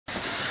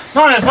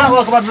My name's Matt,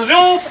 welcome back to the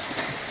show!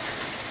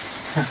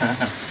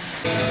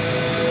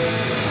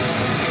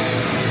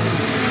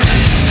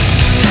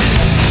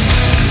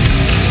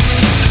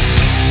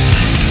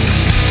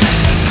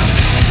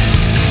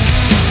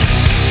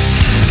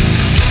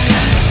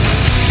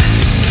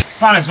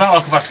 My name's Matt,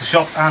 welcome back to the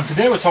shop, and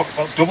today we're talking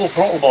about double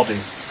throttle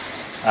bodies,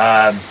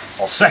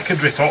 or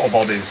secondary throttle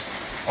bodies,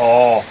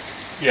 or,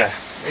 yeah,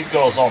 it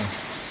goes on.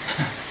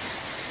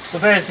 So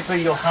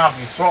basically you'll have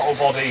your throttle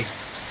body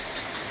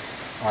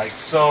like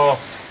so,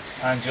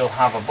 and you'll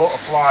have a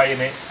butterfly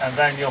in it, and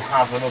then you'll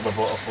have another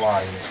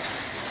butterfly in it.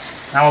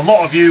 Now a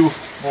lot of you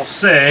will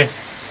say,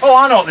 oh,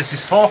 I know what this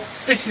is for,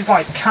 this is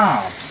like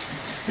carbs.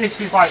 This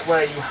is like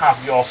where you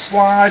have your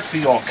slide for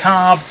your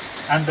carb,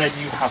 and then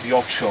you have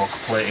your choke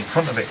plate in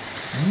front of it.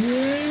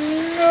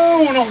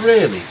 No, not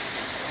really.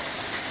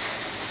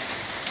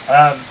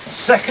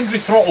 Secondary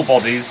throttle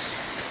bodies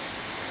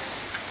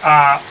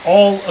are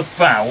all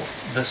about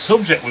the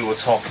subject we were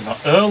talking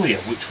about earlier,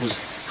 which was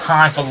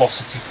high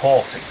velocity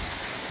porting.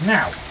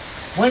 Now,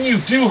 when you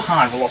do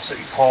high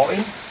velocity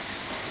porting,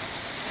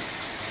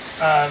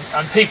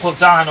 and people have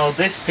dynoed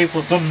this,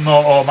 people have done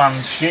motor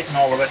man's shit and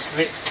all the rest of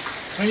it,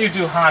 when you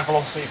do high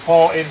velocity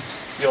porting,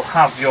 you'll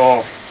have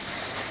your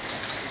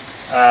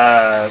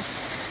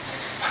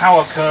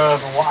power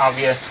curve and what have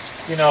you,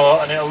 you know,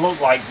 and it'll look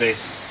like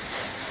this.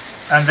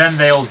 And then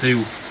they'll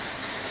do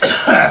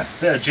a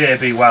bit of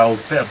JB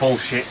Weld, bit of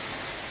bullshit,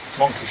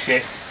 monkey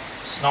shit,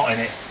 snot in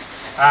it,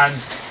 and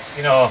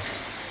you know,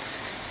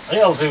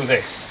 it'll do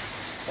this,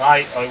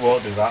 right? Oh, it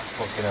won't do that,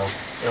 fucking hell.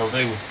 It'll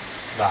do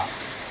that,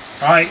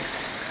 right?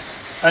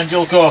 And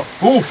you'll go,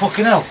 ooh,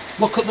 fucking hell,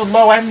 look at the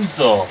low end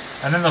though.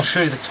 And then they'll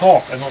show you the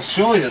torque, and they'll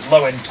show you that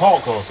low end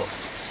torque goes up.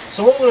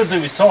 So what we're going to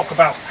do is talk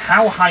about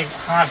how high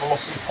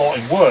velocity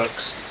porting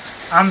works,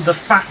 and the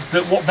fact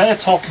that what they're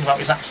talking about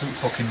is absolute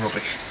fucking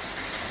rubbish.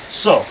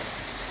 So,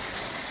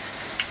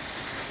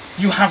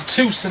 you have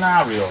two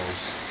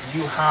scenarios.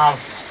 You have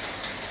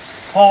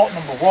port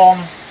number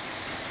one,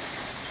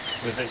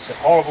 with it's a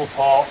horrible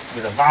port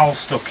with a valve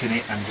stuck in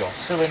it and your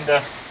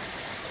cylinder,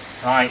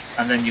 right?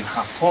 And then you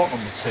have port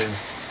number two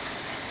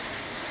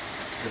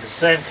with the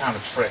same kind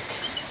of trick,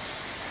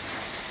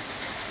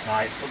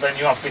 right? But then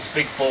you have this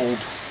big bulb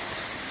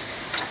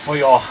for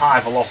your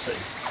high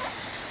velocity,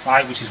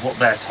 right? Which is what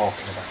they're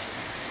talking about.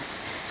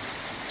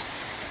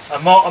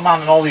 And Motorman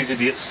and all these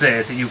idiots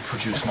say that you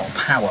produce more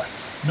power.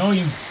 No,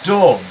 you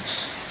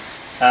don't.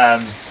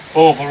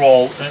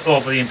 Overall,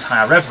 over the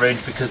entire rev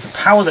range, because the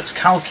power that's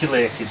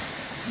calculated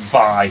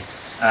by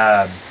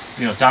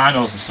you know,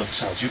 dynos and stuff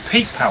tells you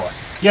peak power.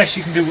 Yes,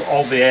 you can do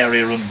all the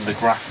area under the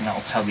graph, and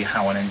that'll tell you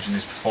how an engine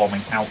is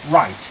performing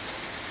outright.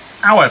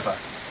 However,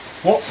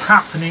 what's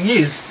happening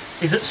is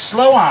at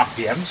slow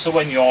RPM, so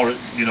when you're,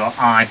 you know,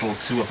 idle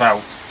to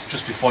about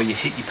just before you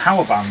hit your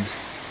power band,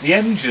 the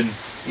engine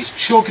is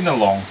chugging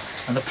along,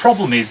 and the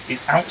problem is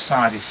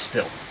outside is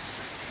still.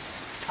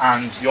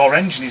 And your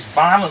engine is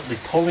violently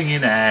pulling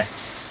in air,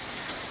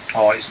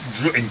 or it's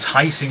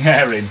enticing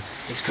air in,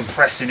 it's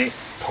compressing it,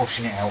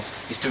 pushing it out,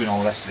 it's doing all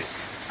the rest of it.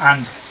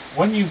 And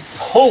when you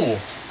pull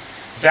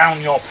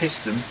down your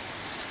piston,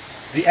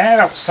 the air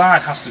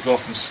outside has to go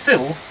from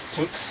still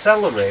to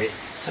accelerate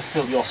to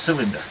fill your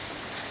cylinder.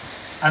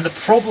 And the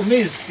problem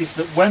is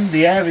that when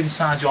the air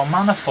inside your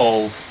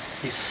manifold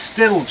is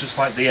still just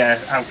like the air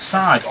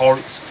outside, or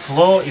its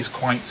flow is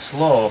quite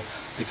slow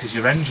because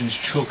your engine's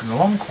chugging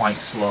along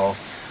quite slow,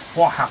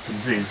 what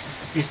happens is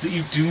that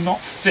you do not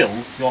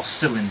fill your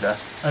cylinder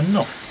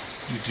enough.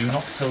 You do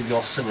not fill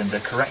your cylinder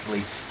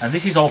correctly. And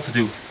this is all to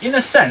do, in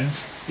a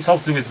sense, it's all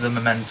to do with the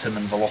momentum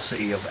and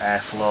velocity of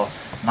airflow,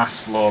 mass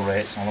flow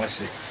rates and all the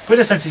rest of it. But in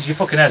a sense, it's your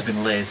fucking air's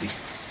been lazy.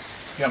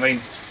 You know what I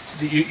mean?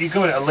 You're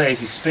going at a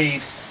lazy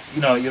speed,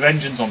 you know, your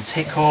engine's on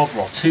tick over,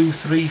 or 2,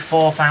 3,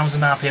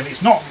 4,000 RPM.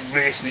 It's not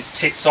racing its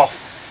tits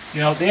off. You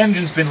know, the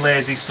engine's been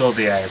lazy, so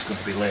the air's going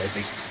to be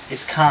lazy.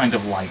 It's kind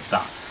of like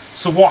that.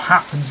 So what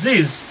happens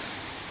is,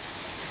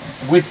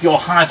 with your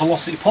high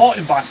velocity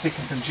porting, by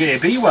sticking some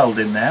JB Weld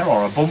in there,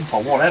 or a bump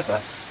or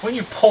whatever, when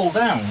you pull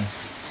down,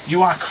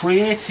 you are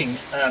creating,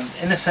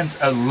 in a sense,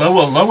 a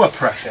lower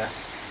pressure,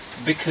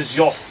 because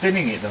you're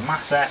thinning it. The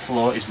mass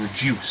airflow is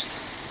reduced.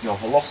 Your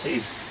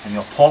velocities and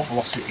your port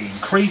velocity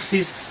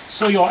increases,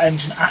 so your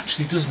engine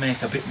actually does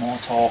make a bit more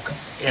torque,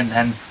 and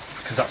then,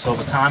 because that's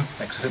over time,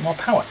 makes a bit more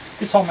power.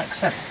 This all makes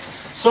sense.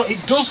 So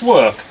it does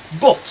work,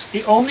 but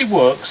it only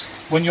works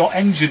when your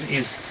engine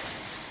is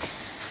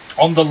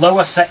on the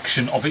lower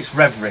section of its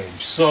rev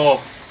range.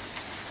 So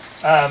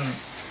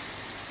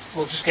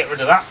we'll just get rid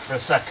of that for a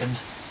second.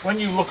 When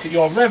you look at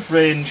your rev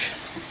range,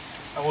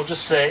 and we'll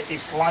just say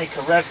it's like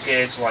a rev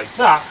gauge like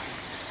that.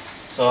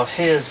 So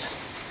here's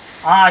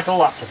idle,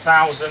 that's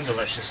 1,000, and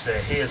let's just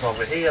say here's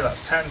over here,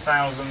 that's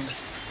 10,000,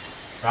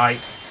 right?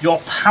 Your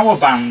power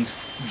band,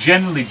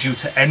 generally due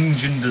to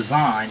engine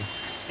design,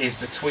 is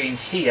between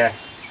here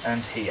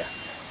and here,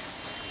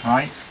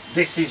 right?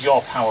 This is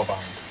your power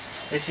band.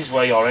 This is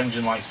where your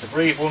engine likes to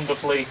breathe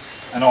wonderfully.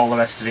 and all the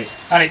rest of it,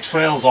 and it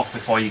trails off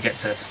before you get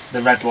to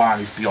the red line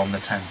is beyond the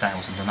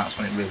 10,000, and that's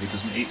when it really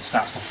doesn't, it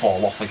starts to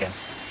fall off again.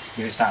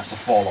 You know, it starts to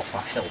fall off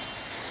that hill.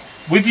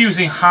 With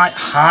using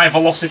high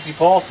velocity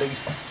porting,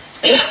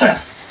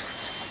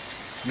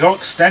 you're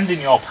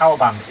extending your power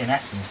band in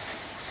essence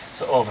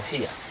to over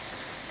here,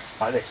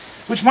 like this,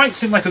 which might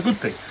seem like a good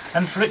thing,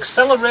 and for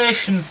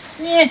acceleration,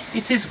 yeah,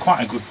 it is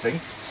quite a good thing.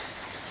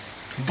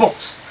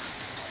 But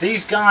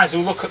these guys who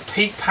look at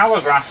peak power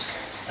graphs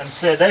and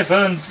say they've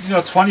earned, you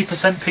know,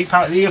 20% peak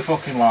power, you're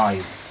fucking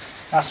lying.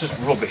 That's just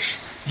rubbish.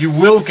 You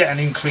will get an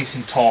increase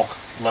in torque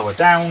lower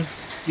down,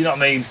 you know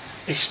what I mean?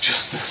 It's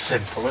just as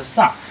simple as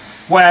that.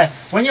 Where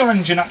when your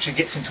engine actually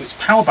gets into its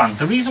power band,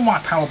 the reason why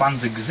power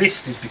bands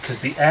exist is because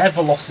the air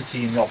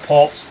velocity in your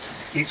ports,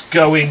 it's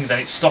going, then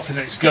it's stopping,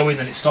 then it's going,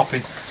 then it's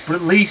stopping, but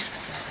at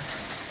least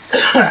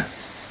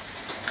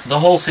the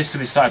whole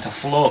system is starting to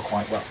flow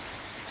quite well.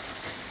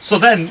 So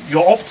then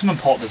your optimum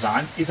port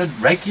design is a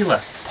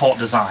regular port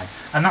design,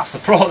 and that's the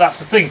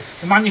thing.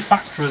 The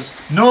manufacturers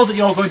know that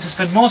you're going to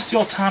spend most of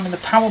your time in the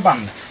power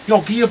band.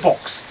 Your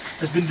gearbox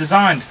has been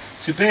designed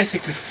to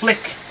basically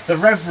flick the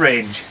rev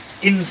range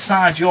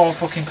inside your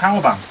fucking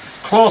power band.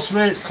 Close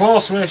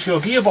ratio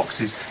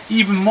gearboxes,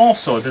 even more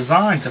so,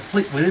 designed to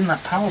flick within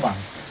that power band.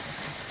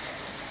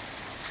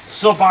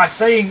 So by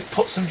saying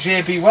put some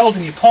JB Weld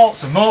in your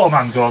ports, and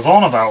Motorman goes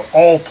on about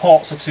all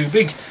ports are too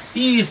big,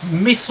 he's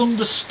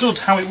misunderstood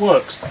how it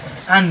works.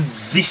 And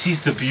this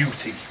is the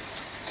beauty.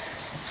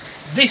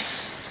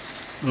 This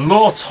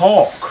low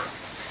torque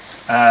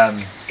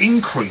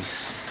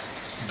increase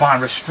by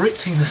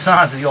restricting the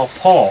size of your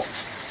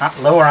ports at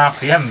lower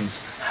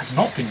RPMs has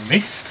not been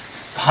missed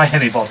by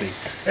anybody.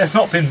 It has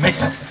not been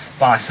missed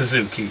by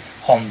Suzuki,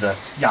 Honda,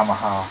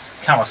 Yamaha,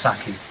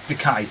 Kawasaki,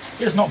 Ducati.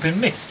 It has not been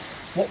missed.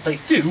 What they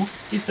do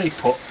is they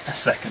put a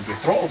secondary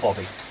throttle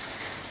body.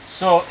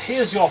 So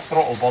here's your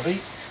throttle body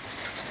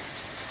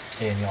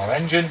in your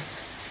engine.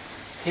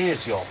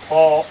 Here's your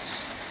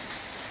ports,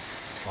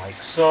 like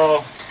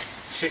so.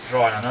 Shit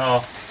drawing, I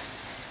know.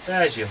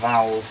 There's your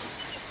valve.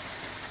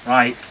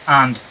 Right,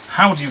 and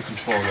how do you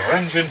control your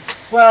engine?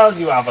 Well,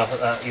 you have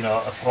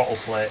a throttle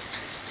plate.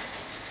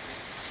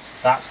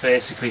 That's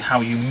basically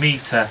how you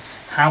meter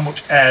how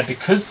much air,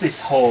 because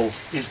this hole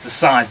is the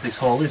size this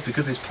hole is,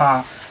 because this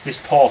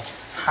port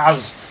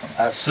has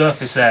a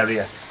surface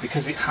area,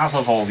 because it has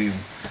a volume,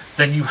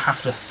 then you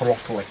have to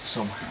throttle it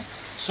somehow.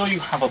 So you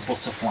have a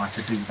butterfly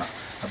to do that.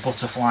 A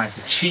butterfly is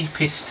the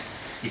cheapest.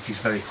 It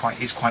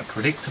is quite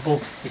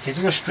predictable. It is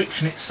a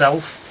restriction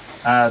itself,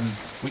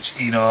 which,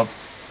 you know,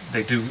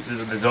 they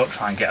don't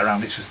try and get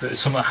around. It's just that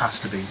something has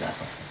to be there.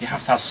 You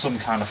have to have some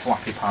kind of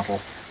flappy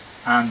paddle.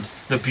 And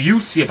the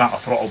beauty about a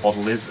throttle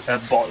body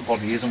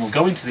is, and we'll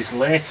go into this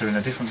later in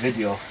a different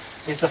video,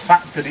 is the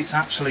fact that it's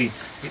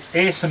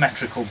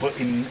asymmetrical, but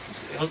in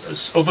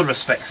other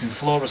respects, in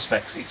flow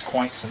respects, it's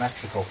quite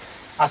symmetrical.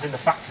 As in the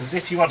fact as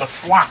if you had a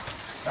flap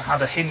that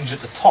had a hinge at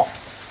the top,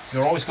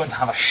 you're always going to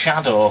have a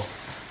shadow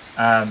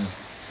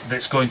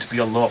that's going to be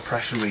a low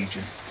pressure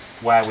region.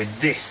 Where with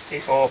this,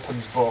 it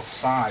opens both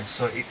sides,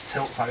 so it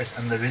tilts like this,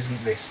 and there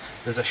isn't this.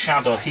 There's a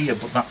shadow here,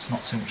 but that's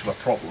not too much of a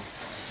problem.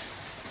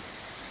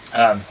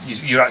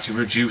 You're actually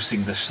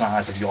reducing the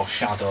size of your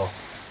shadow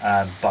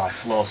by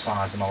flow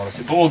size and all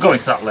this, but we'll go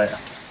into that later.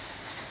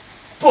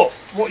 But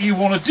what you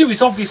want to do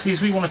is, obviously,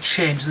 we want to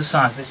change the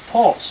size of this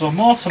port. So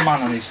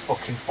Motorman and his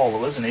fucking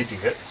followers and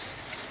idiots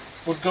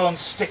would go and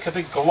stick a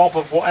big glob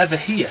of whatever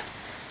here.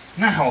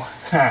 Now,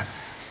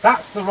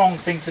 that's the wrong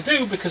thing to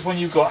do, because when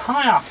you go at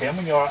high RPM,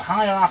 when you're at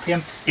higher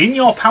RPM in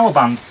your power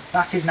band,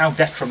 that is now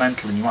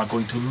detrimental, and you are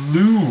going to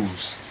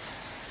lose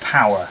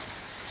power.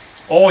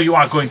 Or you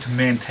are going to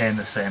maintain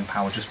the same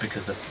power just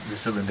because the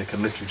cylinder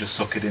can literally just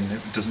suck it in,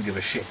 it doesn't give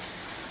a shit.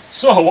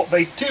 So what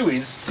they do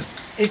is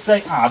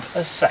they add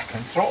a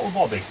second throttle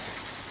body.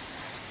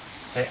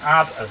 They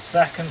add a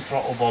second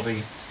throttle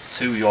body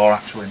to your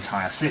actual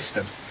entire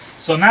system.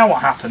 So now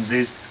what happens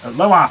is, at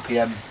low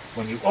RPM,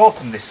 when you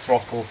open this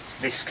throttle,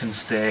 this can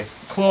stay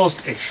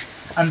closed-ish.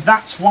 And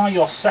that's why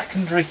your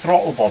secondary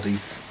throttle body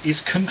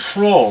is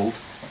controlled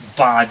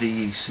by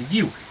the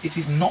ECU. It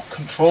is not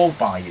controlled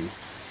by you.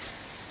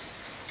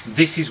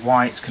 This is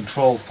why it's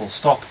controlled, full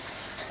stop.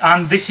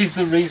 And this is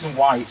the reason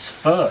why it's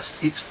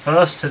first. It's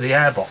first to the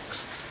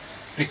airbox.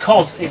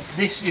 Because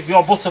if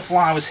your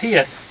butterfly was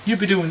here, you'd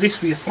be doing this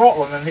with your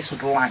throttle, and then this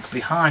would lag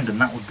behind, and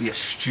that would be a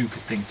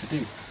stupid thing to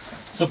do.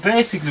 So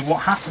basically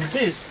what happens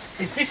is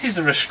this is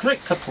a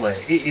restrictor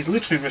plate. It is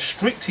literally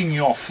restricting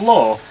your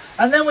flow,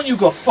 and then when you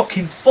go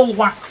fucking full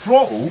whack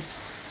throttle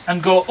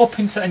and go up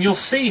into, and you'll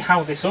see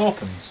how this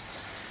opens.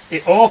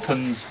 It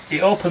opens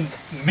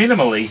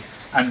minimally,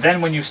 and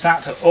then when you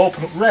start to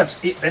open up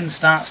revs, it then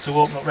starts to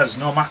open up revs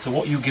no matter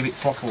what you give it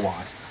throttle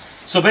wise.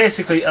 So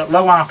basically at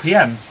low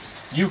RPM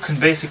you can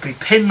basically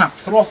pin that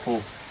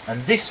throttle,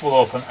 and this will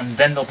open, and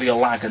then there'll be a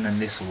lag, and then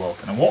this will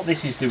open. And what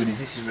this is doing is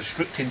this is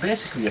restricting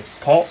basically your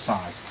port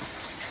size.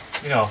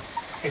 You know,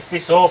 if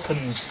this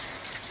opens,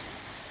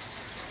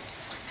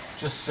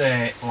 just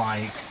say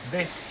like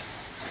this,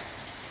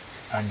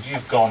 and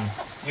you've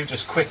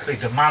just quickly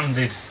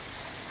demanded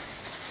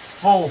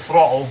full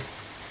throttle,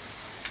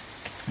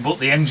 but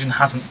the engine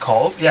hasn't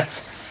caught up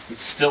yet,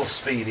 it's still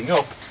speeding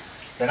up,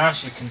 then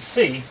as you can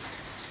see,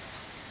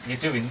 you're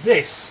doing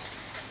this,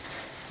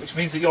 which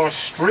means that you're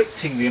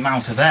restricting the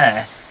amount of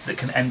air that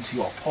can enter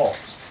your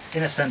ports.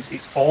 In a sense,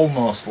 it's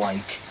almost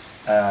like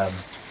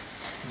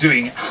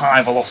doing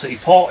high velocity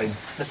porting.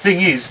 The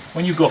thing is,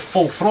 when you go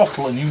full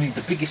throttle and you need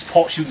the biggest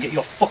ports you can get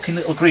your fucking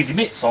little greedy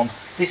mitts on,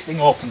 this thing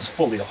opens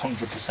fully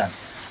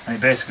 100%. And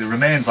it basically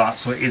remains like that,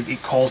 so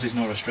it causes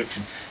no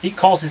restriction. It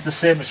causes the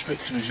same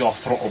restriction as your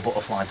throttle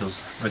butterfly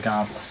does,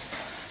 regardless.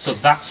 So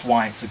that's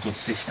why it's a good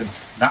system.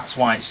 That's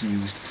why it's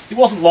used. It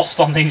wasn't lost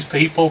on these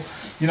people,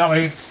 you know what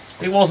I mean?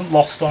 It wasn't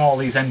lost on all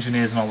these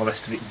engineers and all the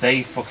rest of it.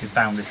 They fucking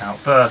found this out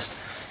first.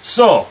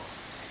 So,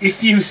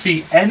 if you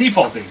see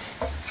anybody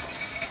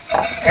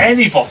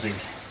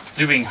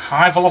doing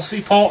high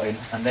velocity porting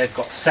and they've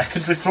got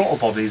secondary throttle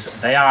bodies,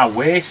 they are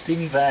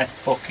wasting their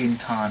fucking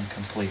time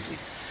completely.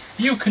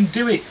 You can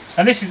do it,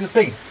 and this is the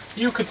thing,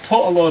 you could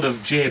put a load of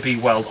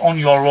JB Weld on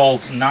your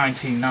old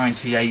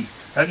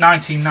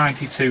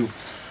 1992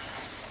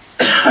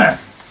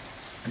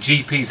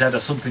 GPZ or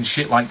something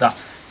shit like that.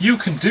 You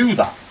can do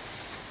that.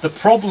 The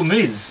problem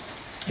is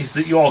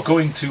that you're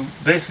going to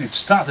basically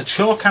start to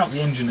choke out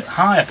the engine at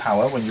higher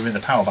power when you're in the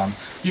power band.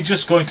 You're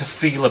just going to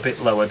feel a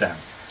bit lower down.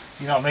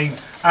 You know what I mean?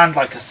 And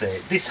like I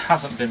say, this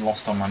hasn't been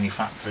lost on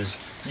manufacturers.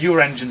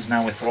 Your engines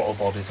now with throttle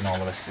bodies and all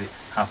the rest of it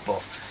have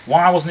both.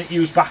 Why wasn't it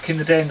used back in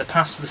the day in the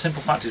past? For the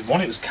simple fact is,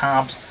 one, it was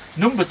carbs.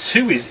 Number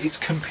two is it's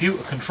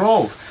computer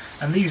controlled.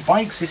 And these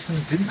bike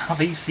systems didn't have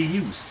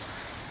ECUs.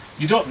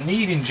 You don't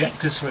need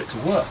injectors for it to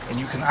work. And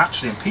you can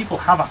actually, and people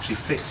have actually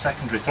fit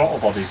secondary throttle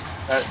bodies,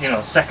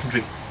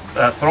 secondary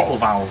throttle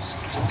valves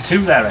to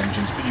their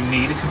engines, but you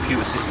need a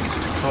computer system to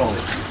control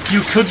it.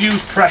 You could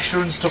use pressure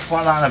and stuff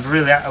like that, and a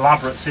really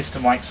elaborate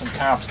system like some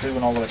carbs do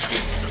and all the rest of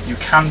it. You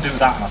can do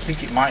that, and I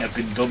think it might have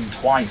been done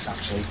twice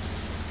actually.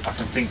 I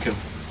can think of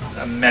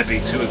maybe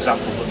 2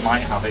 examples that might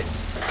have it.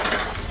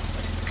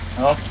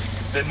 Oh,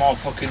 a bit more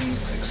fucking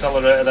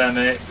accelerator there,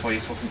 mate, before you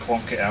fucking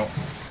clonk it out.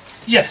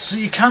 Yes, so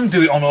you can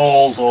do it on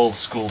old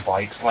school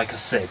bikes, like I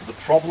said. The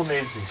problem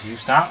is, if you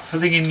start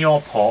filling in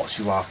your ports,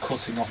 you are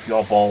cutting off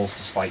your balls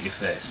to spite your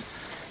face.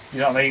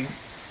 You know what I mean?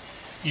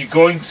 You're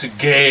going to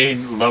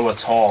gain lower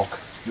torque,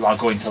 you are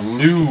going to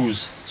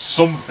lose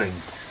something,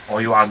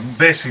 or you are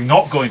basically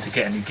not going to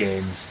get any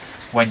gains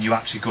when you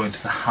actually go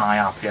into the high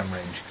RPM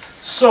range.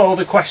 So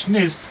the question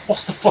is,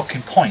 what's the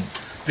fucking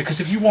point?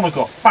 Because if you want to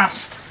go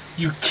fast,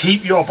 you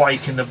keep your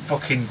bike in the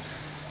fucking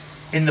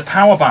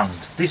power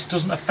band. This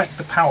doesn't affect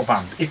the power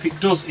band. If it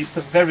does, it's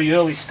the very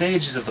early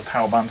stages of the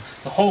power band.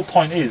 The whole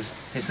point is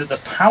that the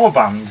power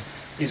band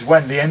is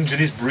when the engine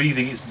is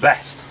breathing its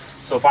best.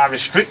 So by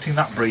restricting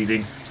that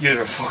breathing,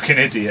 you're a fucking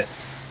idiot.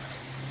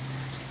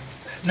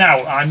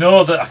 Now, I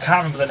know that I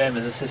can't remember the name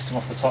of the system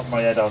off the top of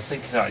my head. I was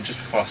thinking about it just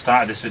before I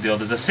started this video.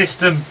 There's a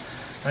system,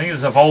 I think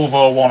there's a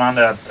Volvo one and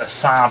a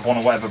Saab one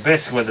or whatever,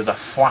 basically where there's a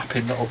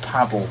flapping little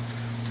paddle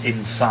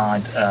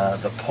inside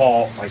the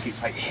port, like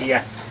it's like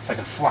here, it's like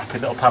a flappy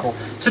little paddle,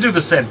 to do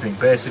the same thing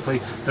basically.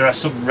 There are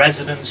some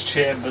resonance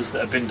chambers that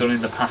have been done in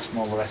the past and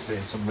all the rest of it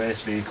in some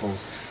race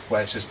vehicles,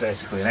 where it's just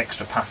basically an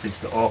extra passage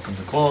that opens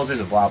and closes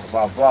and blah blah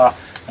blah blah,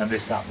 and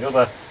this, that and the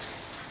other.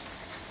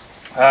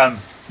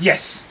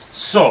 Yes,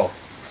 so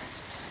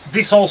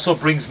this also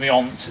brings me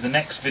on to the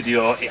next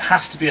video. It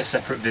has to be a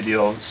separate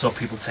video so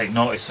people take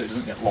notice, so it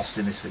doesn't get lost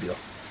in this video,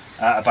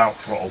 about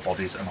throttle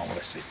bodies and all the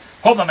rest of it.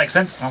 Hope that makes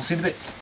sense, and I'll see you in a bit.